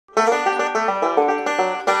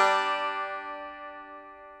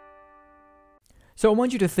So I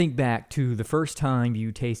want you to think back to the first time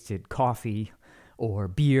you tasted coffee or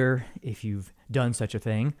beer, if you've done such a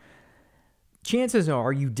thing. Chances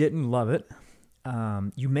are you didn't love it.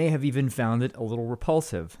 You may have even found it a little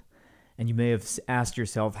repulsive. And you may have asked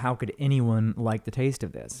yourself, how could anyone like the taste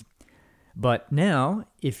of this? But now,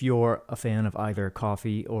 if you're a fan of either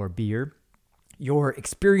coffee or beer, your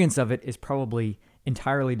experience of it is probably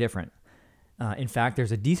entirely different. In fact,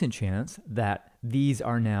 there's a decent chance that these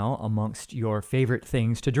are now amongst your favorite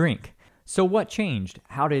things to drink. So what changed?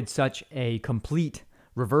 How did such a complete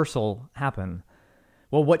reversal happen?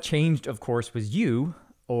 Well, what changed, of course, was you,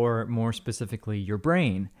 or more specifically, your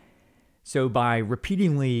brain. So by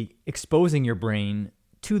repeatedly exposing your brain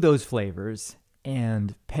to those flavors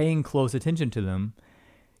and paying close attention to them,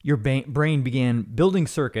 your brain began building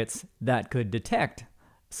circuits that could detect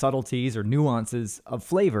subtleties or nuances of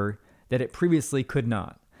flavor that it previously could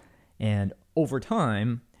not. And over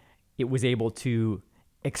time, it was able to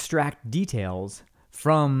extract details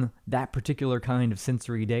from that particular kind of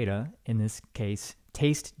sensory data, in this case,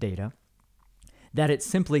 taste data, that it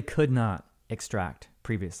simply could not extract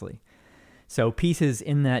previously. So pieces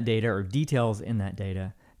in that data or details in that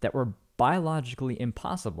data that were biologically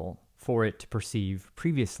impossible for it to perceive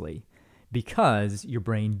previously because your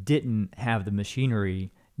brain didn't have the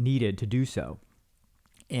machinery needed to do so.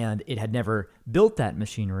 And it had never built that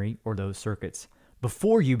machinery or those circuits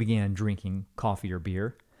before you began drinking coffee or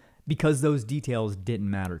beer because those details didn't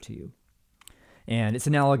matter to you. And it's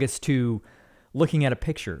analogous to looking at a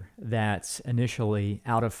picture that's initially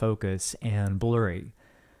out of focus and blurry.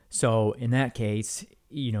 So in that case,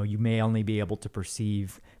 you may only be able to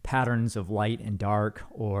perceive patterns of light and dark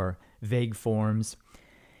or vague forms.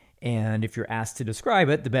 And if you're asked to describe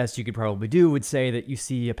it, the best you could probably do would say that you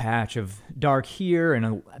see a patch of dark here and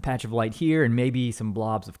a patch of light here and maybe some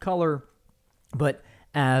blobs of color. But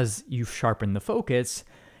as you sharpen the focus,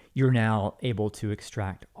 you're now able to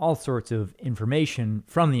extract all sorts of information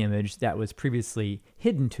from the image that was previously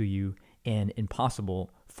hidden to you and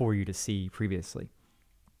impossible for you to see previously.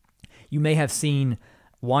 You may have seen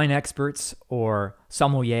wine experts or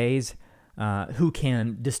sommeliers who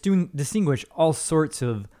can distinguish all sorts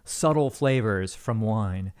of subtle flavors from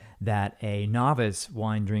wine that a novice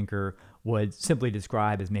wine drinker would simply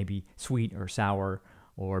describe as maybe sweet or sour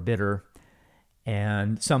or bitter.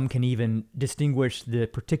 And some can even distinguish the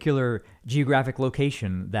particular geographic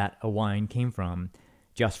location that a wine came from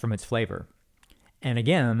just from its flavor. And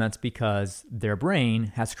again, that's because their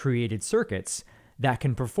brain has created circuits that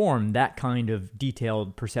can perform that kind of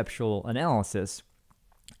detailed perceptual analysis.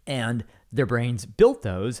 And their brains built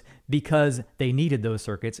those because they needed those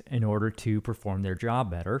circuits in order to perform their job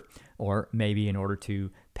better, or maybe in order to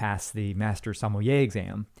pass the master sommelier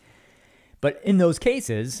exam. But in those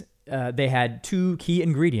cases, they had two key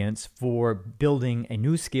ingredients for building a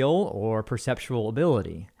new skill or perceptual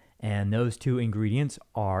ability. And those two ingredients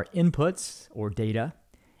are inputs or data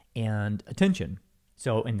and attention.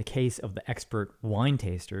 So in the case of the expert wine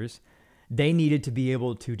tasters, they needed to be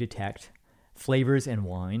able to detect flavors in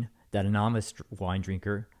wine that a novice wine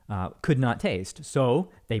drinker could not taste. So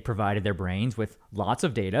they provided their brains with lots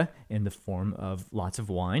of data in the form of lots of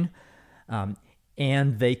wine.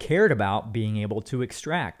 And they cared about being able to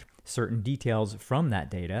extract certain details from that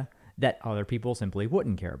data that other people simply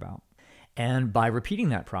wouldn't care about. And by repeating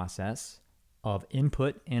that process of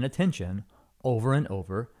input and attention over and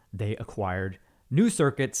over, they acquired new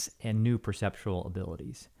circuits and new perceptual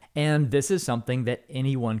abilities. And this is something that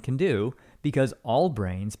anyone can do because all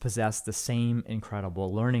brains possess the same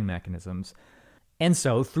incredible learning mechanisms. And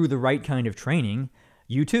so through the right kind of training,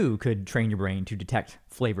 you too could train your brain to detect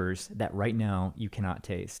flavors that right now you cannot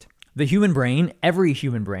taste. The human brain, every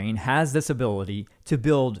human brain, has this ability to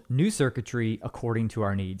build new circuitry according to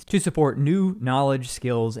our needs, to support new knowledge,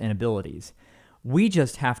 skills, and abilities. We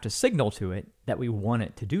just have to signal to it that we want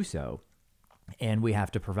it to do so. And we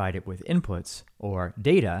have to provide it with inputs or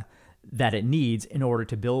data that it needs in order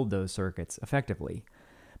to build those circuits effectively.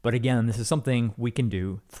 But again, this is something we can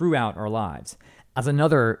do throughout our lives. As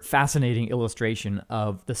another fascinating illustration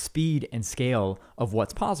of the speed and scale of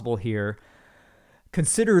what's possible here,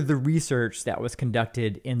 consider the research that was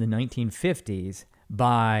conducted in the 1950s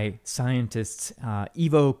by scientists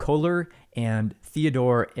Ivo Kohler and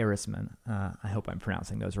Theodore Erisman. I hope I'm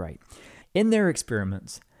pronouncing those right. In their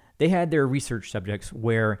experiments, they had their research subjects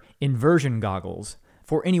wear inversion goggles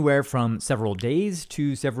for anywhere from several days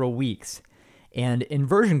to several weeks. And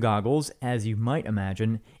inversion goggles, as you might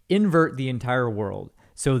imagine, invert the entire world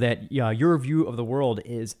so that your view of the world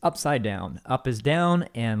is upside down. Up is down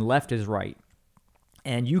and left is right.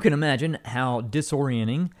 And you can imagine how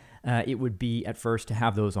disorienting it would be at first to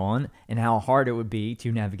have those on, and how hard it would be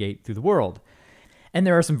to navigate through the world. And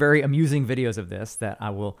there are some very amusing videos of this that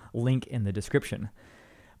I will link in the description.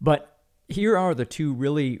 But here are the two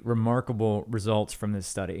really remarkable results from this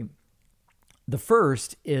study. The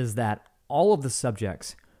first is that all of the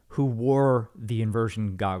subjects who wore the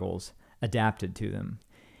inversion goggles adapted to them.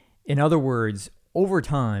 In other words, over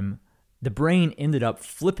time, the brain ended up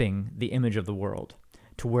flipping the image of the world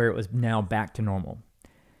to where it was now back to normal.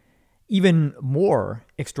 Even more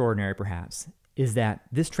extraordinary, perhaps, is that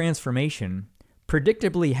this transformation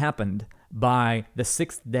predictably happened by the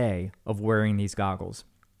 6th day of wearing these goggles.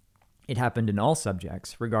 It happened in all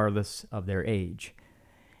subjects, regardless of their age.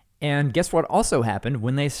 And guess what also happened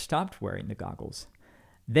when they stopped wearing the goggles?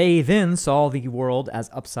 They then saw the world as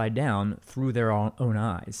upside down through their own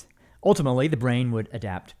eyes. Ultimately, the brain would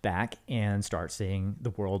adapt back and start seeing the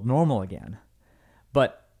world normal again.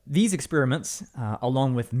 But these experiments,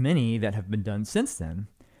 along with many that have been done since then,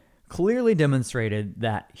 clearly demonstrated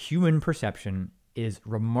that human perception is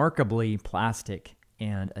remarkably plastic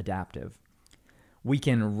and adaptive. We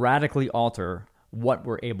can radically alter what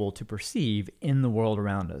we're able to perceive in the world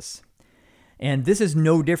around us. And this is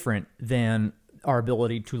no different than our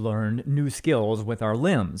ability to learn new skills with our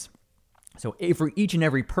limbs. So for each and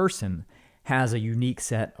every person has a unique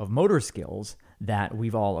set of motor skills that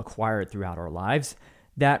we've all acquired throughout our lives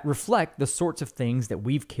that reflect the sorts of things that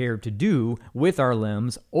we've cared to do with our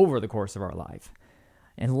limbs over the course of our life.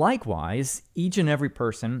 And likewise, each and every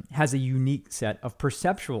person has a unique set of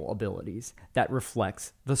perceptual abilities that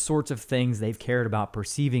reflects the sorts of things they've cared about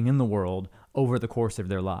perceiving in the world over the course of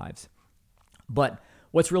their lives. But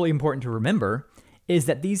what's really important to remember is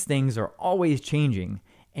that these things are always changing,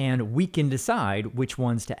 and we can decide which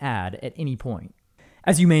ones to add at any point.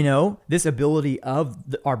 As you may know, this ability of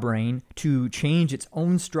our brain to change its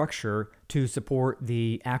own structure to support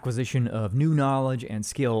the acquisition of new knowledge and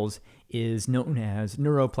skills is known as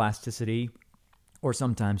neuroplasticity, or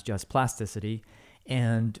sometimes just plasticity,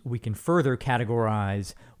 and we can further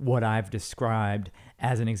categorize what I've described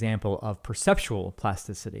as an example of perceptual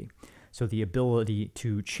plasticity, so the ability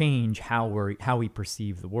to change how we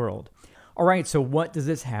perceive the world. All right, so what does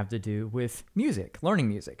this have to do with music, learning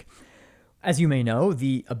music? As you may know,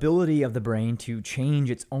 the ability of the brain to change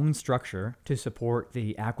its own structure to support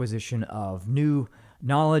the acquisition of new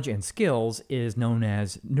knowledge and skills is known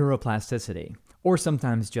as neuroplasticity, or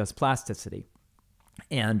sometimes just plasticity.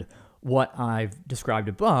 And what I've described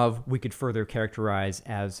above, we could further characterize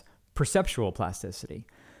as perceptual plasticity,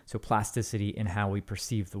 so plasticity in how we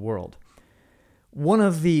perceive the world. One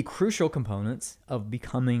of the crucial components of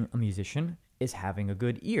becoming a musician is having a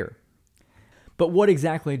good ear. But what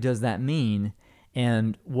exactly does that mean,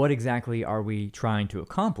 and what exactly are we trying to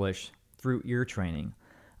accomplish through ear training?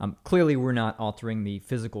 Clearly, we're not altering the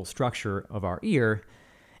physical structure of our ear.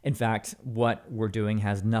 In fact, what we're doing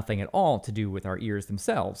has nothing at all to do with our ears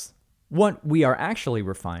themselves. What we are actually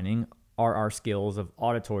refining are our skills of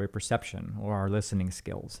auditory perception, or our listening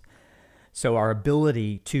skills. So our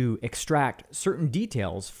ability to extract certain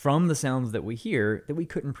details from the sounds that we hear that we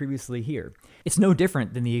couldn't previously hear. It's no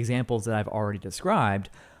different than the examples that I've already described,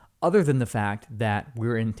 other than the fact that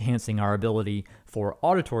we're enhancing our ability for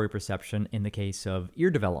auditory perception in the case of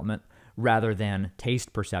ear development, rather than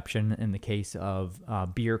taste perception in the case of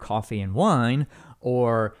beer, coffee, and wine,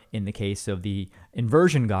 or in the case of the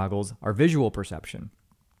inversion goggles, our visual perception.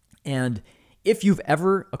 And if you've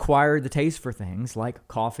ever acquired the taste for things like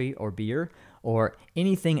coffee or beer or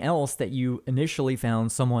anything else that you initially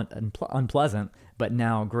found somewhat unpleasant but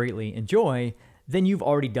now greatly enjoy, then you've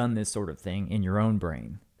already done this sort of thing in your own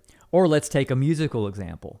brain. Or let's take a musical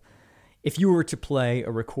example. If you were to play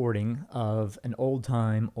a recording of an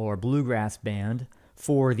old-time or bluegrass band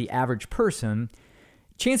for the average person,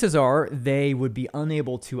 chances are they would be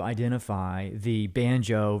unable to identify the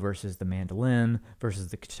banjo versus the mandolin versus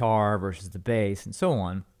the guitar versus the bass and so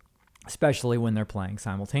on, especially when they're playing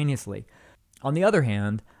simultaneously. On the other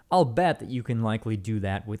hand, I'll bet that you can likely do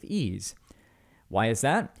that with ease. Why is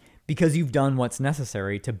that? Because you've done what's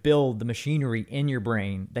necessary to build the machinery in your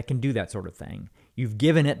brain that can do that sort of thing. You've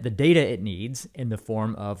given it the data it needs in the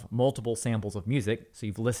form of multiple samples of music, so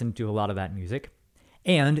you've listened to a lot of that music.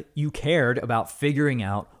 And you cared about figuring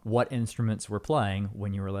out what instruments were playing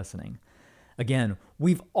when you were listening. Again,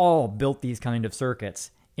 we've all built these kind of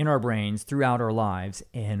circuits in our brains throughout our lives,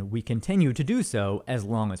 and we continue to do so as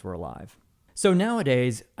long as we're alive. So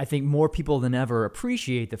nowadays, I think more people than ever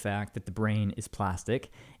appreciate the fact that the brain is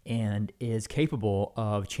plastic and is capable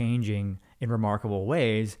of changing in remarkable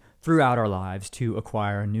ways throughout our lives to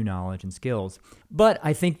acquire new knowledge and skills. But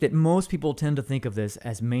I think that most people tend to think of this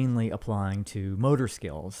as mainly applying to motor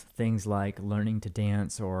skills, things like learning to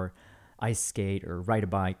dance or ice skate or ride a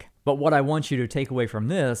bike. But what I want you to take away from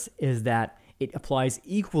this is that it applies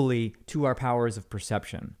equally to our powers of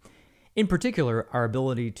perception. In particular, our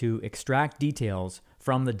ability to extract details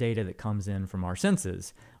from the data that comes in from our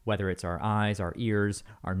senses, whether it's our eyes, our ears,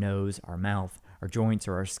 our nose, our mouth, our joints,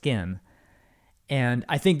 or our skin. And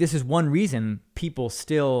I think this is one reason people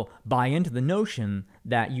still buy into the notion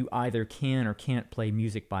that you either can or can't play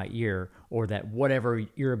music by ear, or that whatever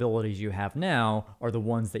ear abilities you have now are the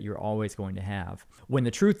ones that you're always going to have, when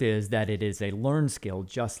the truth is that it is a learned skill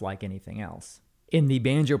just like anything else. In the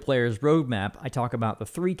Banjo Player's Roadmap, I talk about the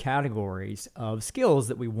 3 categories of skills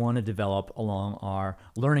that we want to develop along our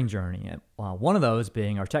learning journey. One of those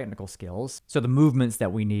being our technical skills, so the movements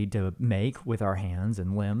that we need to make with our hands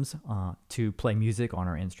and limbs to play music on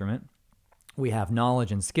our instrument. We have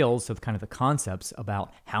knowledge and skills, so kind of the concepts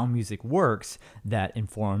about how music works that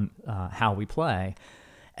inform how we play.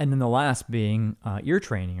 And then the last being ear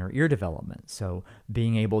training or ear development. So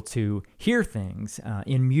being able to hear things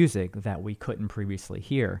in music that we couldn't previously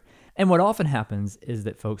hear. And what often happens is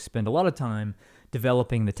that folks spend a lot of time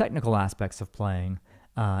developing the technical aspects of playing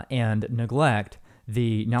and neglect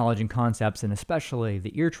the knowledge and concepts, and especially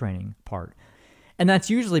the ear training part. And that's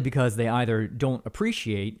usually because they either don't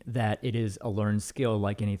appreciate that it is a learned skill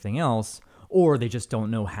like anything else, or they just don't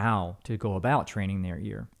know how to go about training their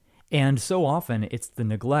ear. And so often it's the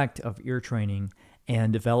neglect of ear training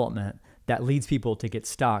and development that leads people to get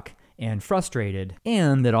stuck and frustrated,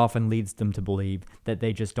 and that often leads them to believe that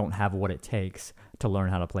they just don't have what it takes to learn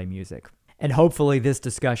how to play music. And hopefully this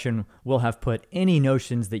discussion will have put any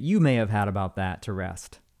notions that you may have had about that to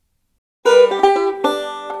rest.